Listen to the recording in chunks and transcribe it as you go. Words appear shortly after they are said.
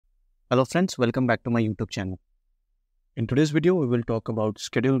Hello friends, welcome back to my YouTube channel. In today's video, we will talk about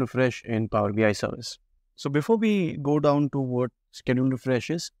schedule refresh in Power BI service. So before we go down to what schedule refresh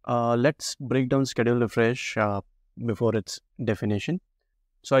is, let's break down schedule refresh before its definition.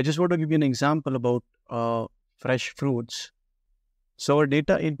 So I just want to give you an example about fresh fruits. So our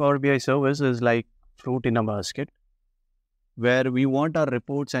data in Power BI service is like fruit in a basket, where we want our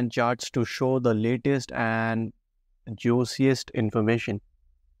reports and charts to show the latest and juiciest information.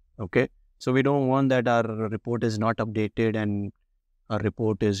 Okay, so we don't want that our report is not updated and our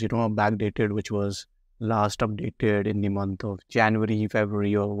report is, backdated, which was last updated in the month of January,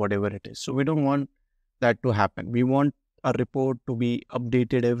 February, or whatever it is. So we don't want that to happen. We want a report to be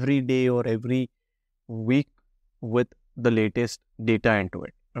updated every day or every week with the latest data into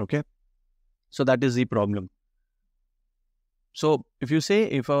it. Okay, so that is the problem. So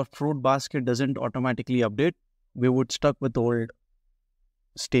if our fruit basket doesn't automatically update, we would stuck with old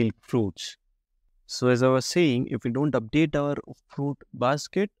stale fruits. So as I was saying, if we don't update our fruit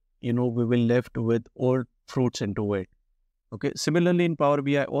basket, we will left with old fruits into it. Okay. Similarly, in Power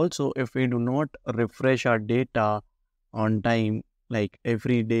BI also, if we do not refresh our data on time, like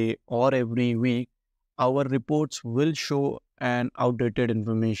every day or every week, our reports will show an outdated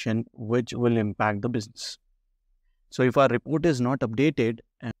information which will impact the business. So if our report is not updated,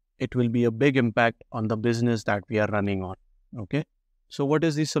 it will be a big impact on the business that we are running on. Okay. So what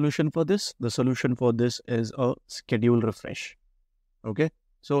is the solution for this? The solution for this is a schedule refresh. Okay.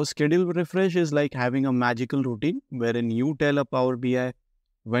 So schedule refresh is like having a magical routine wherein you tell a Power BI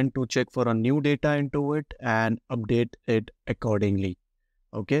when to check for a new data into it and update it accordingly.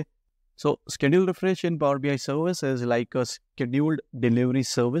 Okay. So schedule refresh in Power BI service is like a scheduled delivery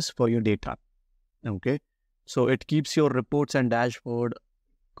service for your data. Okay. So it keeps your reports and dashboard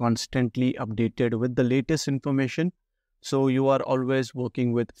constantly updated with the latest information. So you are always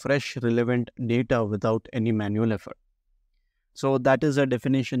working with fresh, relevant data without any manual effort. So that is a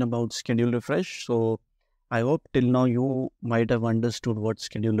definition about schedule refresh. So I hope till now you might have understood what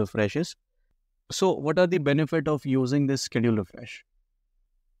schedule refresh is. So what are the benefits of using this schedule refresh?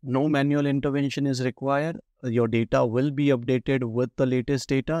 No manual intervention is required. Your data will be updated with the latest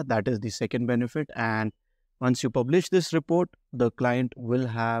data. That is the second benefit. And once you publish this report, the client will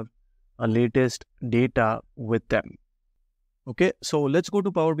have a latest data with them. Okay, so let's go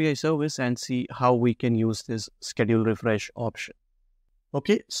to Power BI service and see how we can use this schedule refresh option.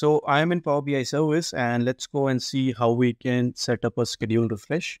 Okay, so I am in Power BI service and let's go and see how we can set up a schedule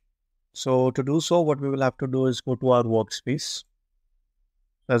refresh. So to do so, what we will have to do is go to our workspace.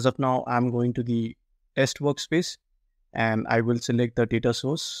 As of now, I'm going to the test workspace and I will select the data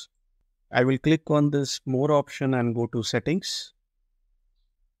source. I will click on this more option and go to settings.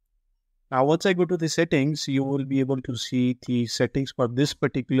 Now, once I go to the settings, you will be able to see the settings for this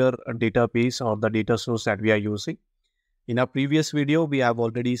particular database or the data source that we are using. In our previous video, we have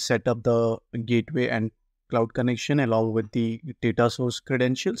already set up the gateway and cloud connection along with the data source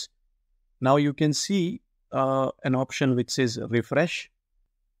credentials. Now you can see an option which says refresh.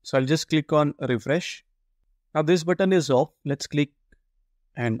 So I'll just click on refresh. Now this button is off. Let's click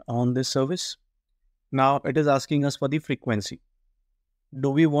and on this service. Now it is asking us for the frequency. Do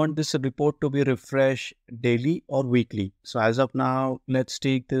we want this report to be refreshed daily or weekly? So as of now, let's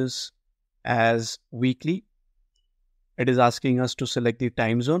take this as weekly. It is asking us to select the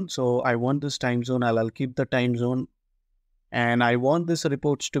time zone. So I want this time zone. I'll keep the time zone. And I want this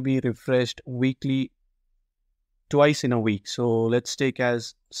reports to be refreshed weekly, twice in a week. So let's take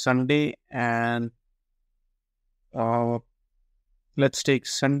as Sunday and let's take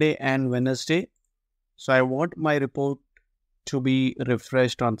Sunday and Wednesday. So I want my report to be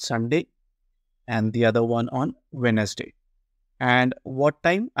refreshed on Sunday and the other one on Wednesday. And what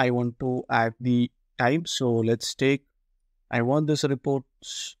time? I want to add the time. So let's take, I want this report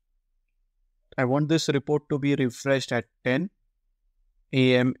to be refreshed at 10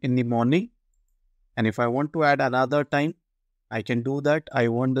 a.m. in the morning. And if I want to add another time, I can do that. I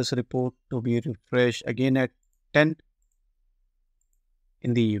want this report to be refreshed again at 10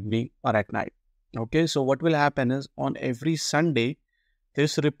 in the evening or at night. Okay, so what will happen is on every Sunday,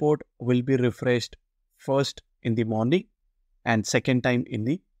 this report will be refreshed first in the morning and second time in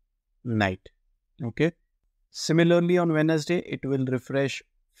the night. Okay. Similarly, on Wednesday, it will refresh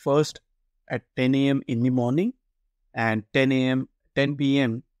first at 10 a.m. in the morning and 10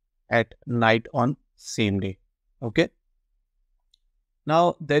 p.m. at night on same day. Okay.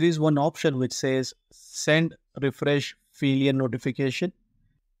 Now, there is one option which says send refresh failure notification.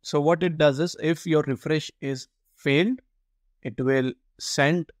 So what it does is if your refresh is failed, it will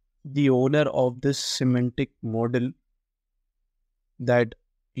send the owner of this semantic model that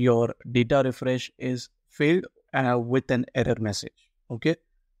your data refresh is failed with an error message. Okay.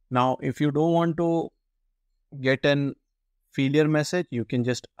 Now, if you don't want to get an failure message, you can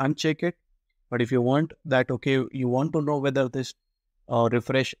just uncheck it. But if you want that, okay, you want to know whether this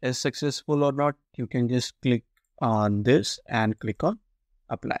refresh is successful or not, you can just click on this and click on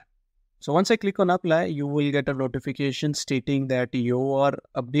apply. So once I click on apply, you will get a notification stating that your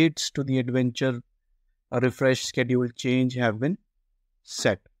updates to the adventure refresh schedule change have been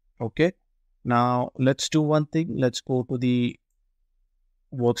set. Okay. Now let's do one thing. Let's go to the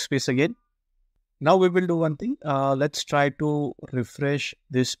workspace again. Now we will do one thing. Let's try to refresh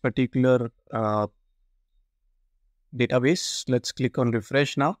this particular database. Let's click on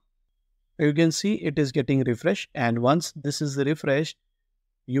refresh now. You can see it is getting refreshed. And once this is refreshed,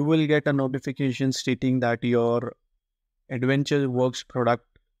 you will get a notification stating that your Adventure Works product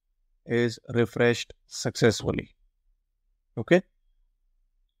is refreshed successfully. Okay.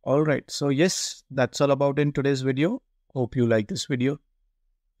 All right. So yes, that's all about in today's video. Hope you like this video.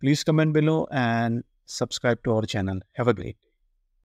 Please comment below and subscribe to our channel. Have a great day.